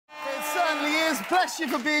Fellas, bless you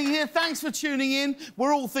for being here. Thanks for tuning in.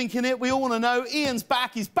 We're all thinking it. We all want to know. Ian's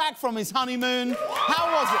back. He's back from his honeymoon.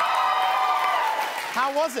 How was it?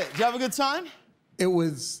 How was it? Did you have a good time? It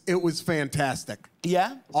was fantastic.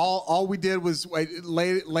 Yeah? All we did was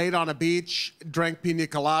laid on a beach, drank pina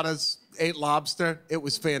coladas, ate lobster. It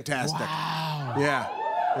was fantastic. Wow. Yeah.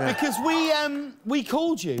 Because we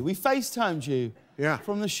called you. We FaceTimed you. Yeah.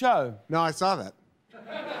 From the show. No, I saw that.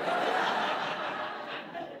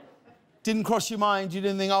 Didn't cross your mind? You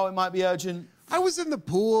didn't think, oh, it might be urgent? I was in the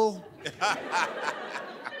pool.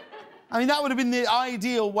 I mean, that would have been the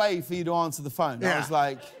ideal way for you to answer the phone. Yeah. I was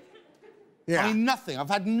like... Yeah. I mean, nothing. I've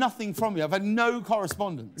had nothing from you. I've had no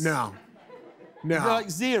correspondence. No. No. You're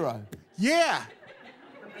like zero. Yeah.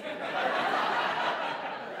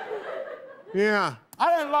 Yeah.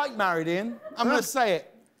 I don't like married Ian. I'm going to say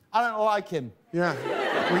it. I don't like him. Yeah.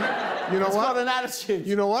 Well, you know He's what? got an attitude.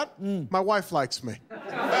 You know what? My wife likes me.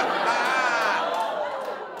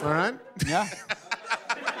 All right? Yeah.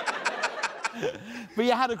 But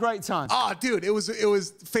you had a great time. Oh, dude, it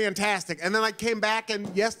was fantastic. And then I came back,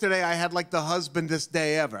 and yesterday I had, like, the husbandest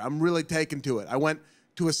day ever. I'm really taken to it. I went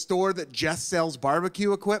to a store that just sells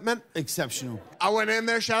barbecue equipment. Exceptional. I went in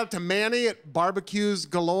there, shout out to Manny at Barbeques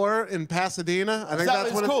Galore in Pasadena. I think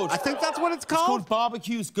that's what it's called. I think that's what it's called. It's called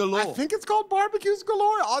Barbeques Galore. I think it's called Barbeques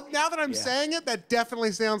Galore. Now that I'm saying it, that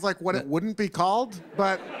definitely sounds like what it wouldn't be called,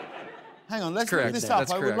 but... Hang on, let's look this up.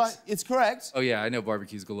 That's correct. It's correct. Oh, yeah, I know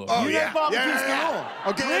Barbeques Galore. Oh, you know Barbeques Galore?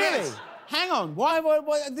 Okay, really? Hang on. Why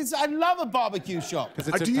I love a barbecue shop.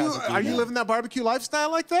 Are you living that barbecue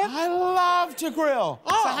lifestyle like that? I love to grill.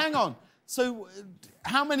 Oh. So hang on. So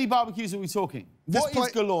how many barbecues are we talking? What is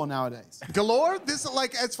Galore nowadays? Galore?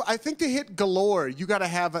 I think to hit Galore, you got to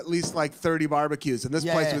have at least like 30 barbecues, and this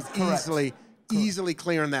place was easily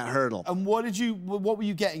clearing that hurdle. And what were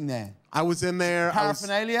you getting there? I was in there.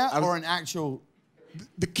 Paraphernalia or an actual?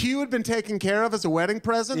 The queue had been taken care of as a wedding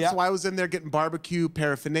present, so I was in there getting barbecue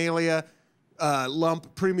paraphernalia,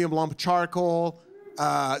 premium lump charcoal,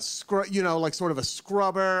 like sort of a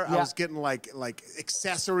scrubber. I was getting like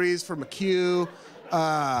accessories from a queue.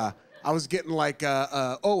 I was getting like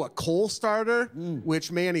a coal starter,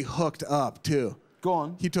 which Manny hooked up too. Go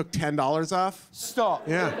on. He took $10 off. Stop.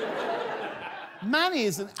 Yeah. Manny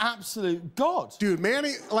is an absolute god. Dude,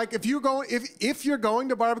 Manny, like if you're going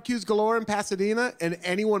to Barbeques Galore in Pasadena and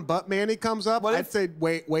anyone but Manny comes up, I'd say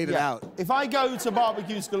wait it out. If I go to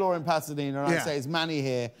Barbeques Galore in Pasadena and I say, is Manny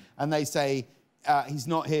here? And they say, he's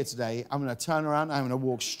not here today, I'm going to turn around, I'm going to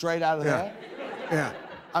walk straight out of there. Yeah.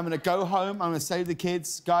 I'm going to go home, I'm going to say to the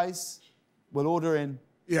kids, guys, we'll order in.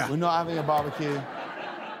 Yeah. We're not having a barbecue.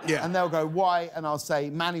 Yeah. And they'll go, why? And I'll say,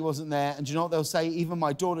 Manny wasn't there. And do you know what they'll say? Even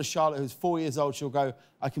my daughter, Charlotte, who's 4 years old, she'll go,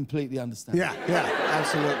 I completely understand. Yeah,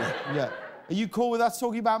 absolutely. Yeah. Are you cool with us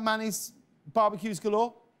talking about Manny's Barbeques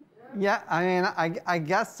Galore? Yeah, I mean, I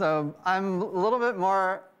guess so. I'm a little bit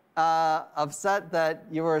more upset that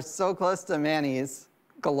you were so close to Manny's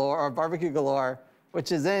Galore, or Barbecue Galore,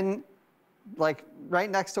 which is like, right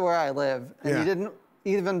next to where I live. And you didn't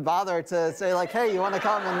even bother to say, like, hey, you want to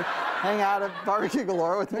come and hang out at Barbecue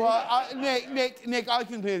Galore with me? Well, Nick, I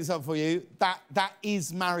can clear this up for you. That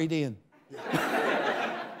is married Ian.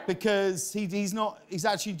 Because he's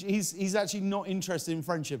actually not interested in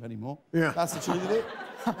friendship anymore. Yeah. That's the truth of it.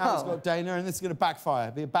 Now he's got Dana, and this is going to backfire.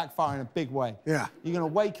 It'll be a backfire in a big way. Yeah. You're going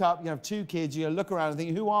to wake up, you have 2 kids, you're going to look around and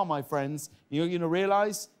think, who are my friends? You're going to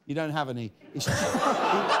realise you don't have any. It's true.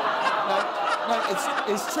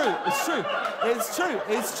 It's true. It's true. It's true.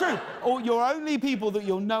 It's true. Or your only people that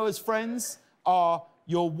you'll know as friends are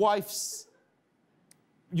your wife's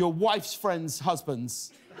friends'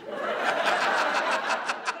 husbands.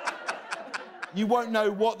 You won't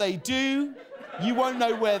know what they do. You won't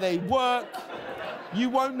know where they work. You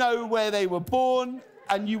won't know where they were born.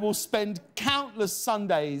 And you will spend countless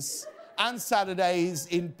Sundays and Saturdays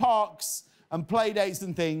in parks and play dates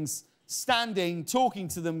and things, standing, talking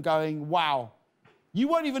to them, going, wow. You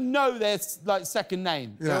won't even know their second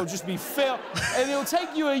name. Yeah. It'll just be Phil. And it'll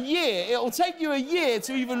take you a year. It'll take you a year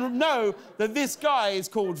to even know that this guy is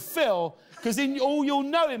called Phil, because all you'll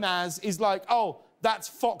know him as is like, oh, that's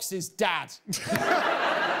Fox's dad.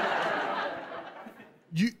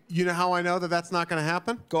 You know how I know that that's not going to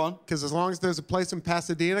happen? Go on. Because as long as there's a place in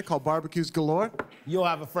Pasadena called Barbeques Galore, you'll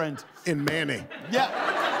have a friend. In Manny. Yeah.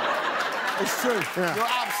 It's true. Yeah. You're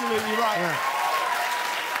absolutely right. Yeah.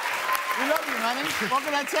 We love you, Manny. What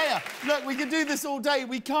can I tell you? Look, we could do this all day.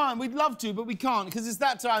 We can't. We'd love to, but we can't, because it's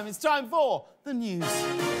that time. It's time for the news.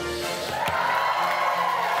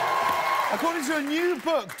 According to a new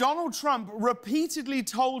book, Donald Trump repeatedly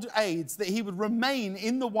told aides that he would remain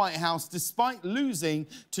in the White House despite losing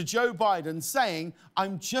to Joe Biden, saying,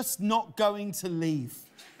 "I'm just not going to leave."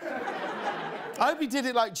 I hope he did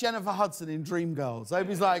it like Jennifer Hudson in Dreamgirls. I hope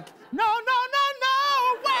he's like, "No, no, no,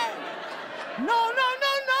 no, wait. No, no,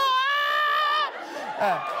 no, no,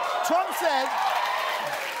 ah!"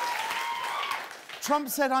 Trump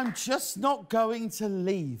said, "I'm just not going to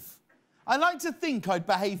leave." I like to think I'd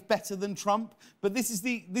behave better than Trump, but this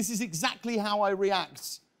is exactly how I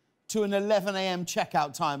react to an 11 a.m.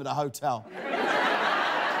 checkout time at a hotel.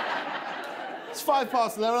 It's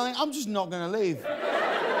 11:05. I think, I'm just not going to leave.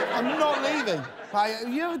 I'm not leaving.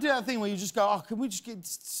 You ever do that thing where you just go, "Oh, can we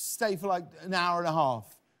just stay for like an hour and a half?"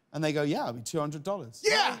 And they go, "Yeah, it'll be $200.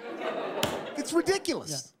 Yeah! It's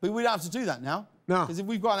ridiculous. Yeah. But we don't have to do that now. No. Because if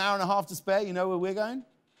we've got an hour and a half to spare, you know where we're going?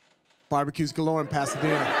 Barbeques Galore in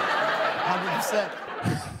Pasadena. 100%.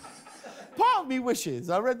 Part of me wishes,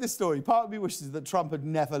 I read this story, part of me wishes that Trump had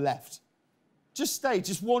never left. Just stayed,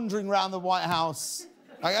 just wandering around the White House,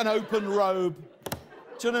 like an open robe.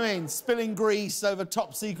 Do you know what I mean? Spilling grease over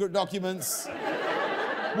top secret documents.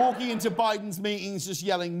 Walking into Biden's meetings, just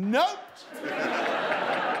yelling, "Nope!"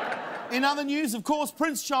 In other news, of course,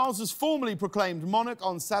 Prince Charles was formally proclaimed monarch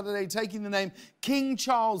on Saturday, taking the name King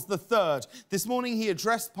Charles III. This morning, he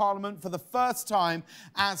addressed Parliament for the first time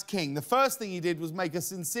as king. The first thing he did was make a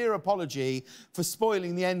sincere apology for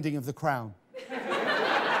spoiling the ending of The Crown.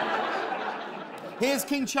 Here's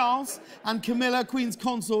King Charles and Camilla, Queen's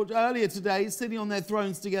consort, earlier today, sitting on their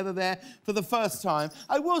thrones together there for the first time.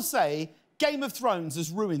 I will say, Game of Thrones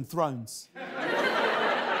has ruined thrones.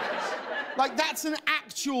 Like, that's an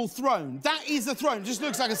actual throne. That is a throne. It just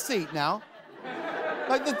looks like a seat now.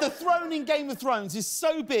 Like, the throne in Game of Thrones is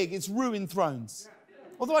so big, it's ruined thrones.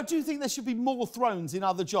 Although I do think there should be more thrones in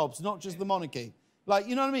other jobs, not just the monarchy. Like,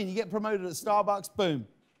 you know what I mean? You get promoted at Starbucks, boom.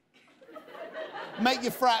 Make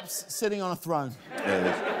your fraps sitting on a throne.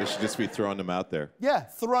 Yeah, they should just be throwing them out there. Yeah,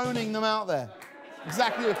 throning them out there.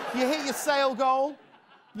 Exactly. You hit your sale goal,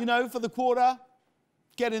 you know, for the quarter,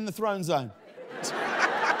 get in the throne zone.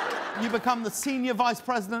 You become the senior vice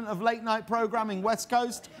president of late night programming West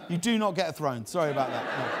Coast, you do not get a throne. Sorry about that.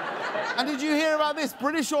 No. And did you hear about this?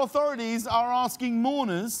 British authorities are asking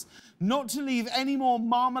mourners not to leave any more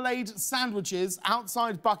marmalade sandwiches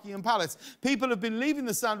outside Buckingham Palace. People have been leaving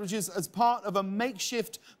the sandwiches as part of a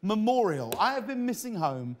makeshift memorial. I have been missing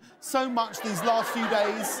home so much these last few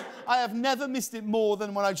days. I have never missed it more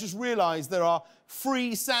than when I just realised there are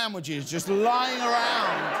free sandwiches just lying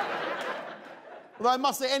around. Although I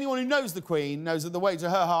must say, anyone who knows the Queen knows that the way to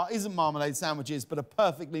her heart isn't marmalade sandwiches, but a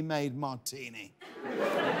perfectly made martini.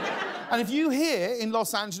 And if you're here in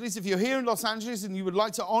Los Angeles and you would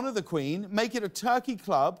like to honour the Queen, make it a turkey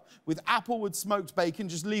club with applewood smoked bacon.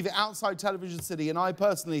 Just leave it outside Television City, and I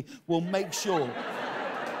personally will make sure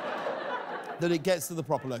that it gets to the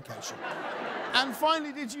proper location. And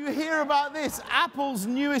finally, did you hear about this? Apple's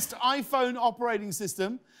newest iPhone operating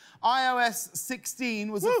system, iOS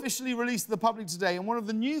 16, was officially released to the public today, and one of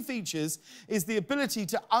the new features is the ability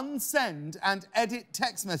to unsend and edit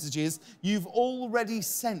text messages you've already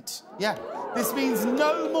sent. Yeah, this means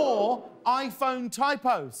no more iPhone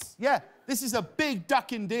typos. Yeah, this is a big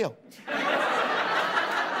ducking deal.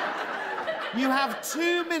 You have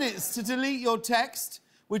 2 minutes to delete your text,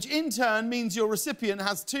 which in turn means your recipient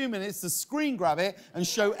has 2 minutes to screen grab it and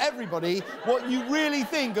show everybody what you really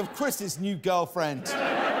think of Chris's new girlfriend.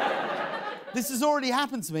 This has already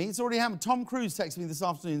happened to me. It's already happened. Tom Cruise texted me this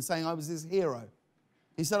afternoon saying I was his hero.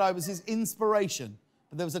 He said I was his inspiration,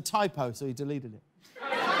 but there was a typo, so he deleted it.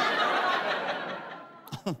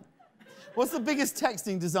 What's the biggest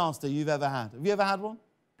texting disaster you've ever had? Have you ever had one?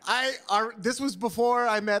 This was before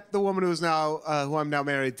I met the woman who I'm now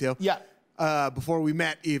married to. Yeah. Before we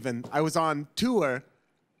met, even. I was on tour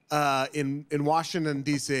in Washington,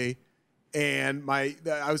 D.C., and I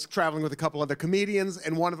was traveling with a couple other comedians,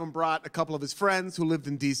 and one of them brought a couple of his friends who lived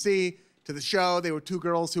in D.C. to the show. They were two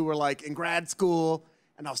girls who were, like, in grad school,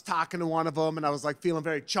 and I was talking to one of them, and I was, like, feeling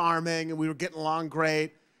very charming, and we were getting along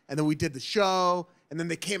great, and then we did the show, and then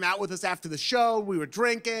they came out with us after the show. We were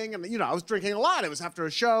drinking, and, you know, I was drinking a lot. It was after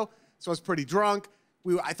a show, so I was pretty drunk.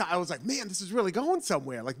 I was like, man, this is really going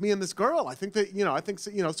somewhere. Like, me and this girl, I think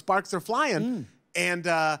that, sparks are flying.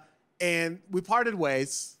 And we parted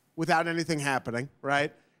ways without anything happening,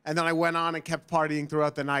 right? And then I went on and kept partying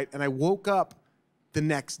throughout the night, and I woke up the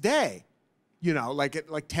next day, you know, like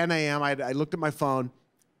at 10 a.m., I looked at my phone,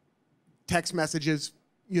 text messages,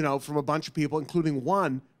 you know, from a bunch of people, including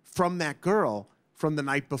one from that girl from the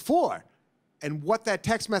night before. And what that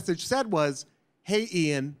text message said was, "Hey,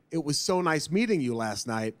 Ian, it was so nice meeting you last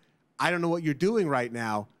night. I don't know what you're doing right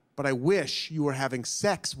now, but I wish you were having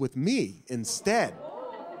sex with me instead.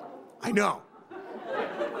 I know.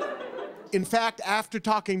 In fact, after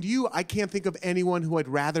talking to you, I can't think of anyone who I'd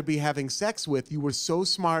rather be having sex with. You were so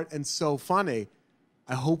smart and so funny.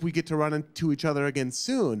 I hope we get to run into each other again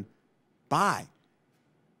soon. Bye.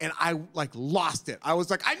 And I like lost it. I was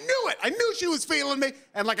like, I knew it. I knew she was feeling me.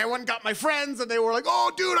 And like I went and got my friends and they were like,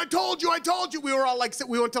 oh dude, I told you. We were all like,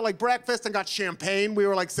 we went to like breakfast and got champagne. We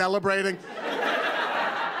were like celebrating.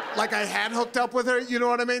 Like I had hooked up with her, you know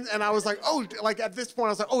what I mean? And I was like, oh, like at this point I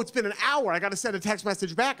was like, oh, it's been an hour. I got to send a text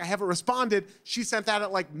message back. I haven't responded. She sent that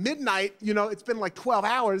at like midnight. You know, it's been like 12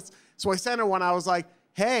 hours. So I sent her one. I was like,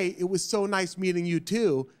 hey, it was so nice meeting you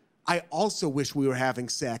too. I also wish we were having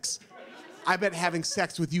sex. I bet having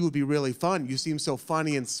sex with you would be really fun. You seem so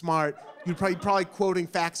funny and smart. You'd probably quoting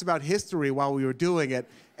facts about history while we were doing it.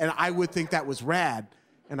 And I would think that was rad.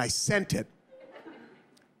 And I sent it.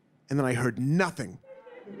 And then I heard nothing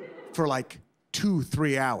for like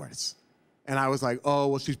 2-3 hours. And I was like, oh,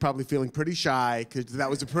 well, she's probably feeling pretty shy because that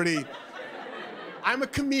was a pretty, I'm a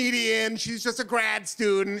comedian. She's just a grad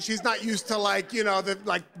student. She's not used to like, you know, the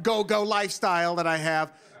like go-go lifestyle that I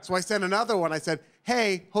have. So I sent another one. I said,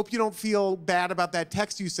 hey, hope you don't feel bad about that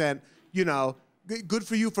text you sent. You know, good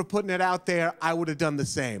for you for putting it out there. I would have done the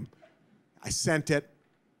same. I sent it.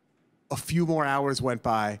 A few more hours went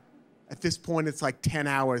by. At this point, it's like 10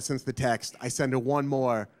 hours since the text. I send her one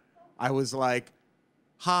more. I was like,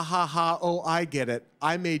 ha, ha, ha, oh, I get it.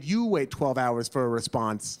 I made you wait 12 hours for a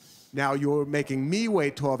response. Now you're making me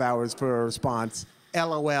wait 12 hours for a response.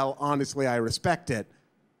 LOL, honestly, I respect it.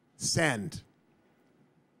 Send.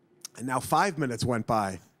 And now 5 minutes went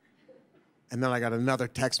by. And then I got another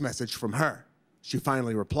text message from her. She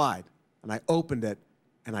finally replied. And I opened it,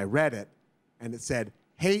 and I read it. And it said,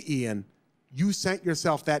 hey, Ian, you sent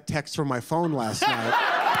yourself that text from my phone last night.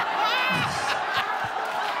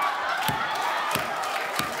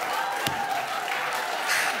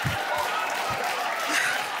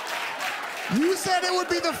 You said it would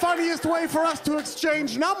be the funniest way for us to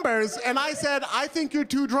exchange numbers, and I said, I think you're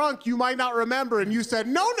too drunk, you might not remember, and you said,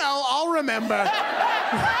 no, I'll remember.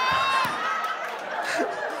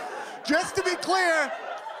 Just to be clear,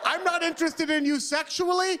 I'm not interested in you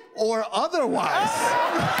sexually or otherwise.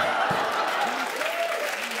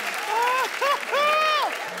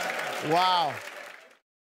 Wow.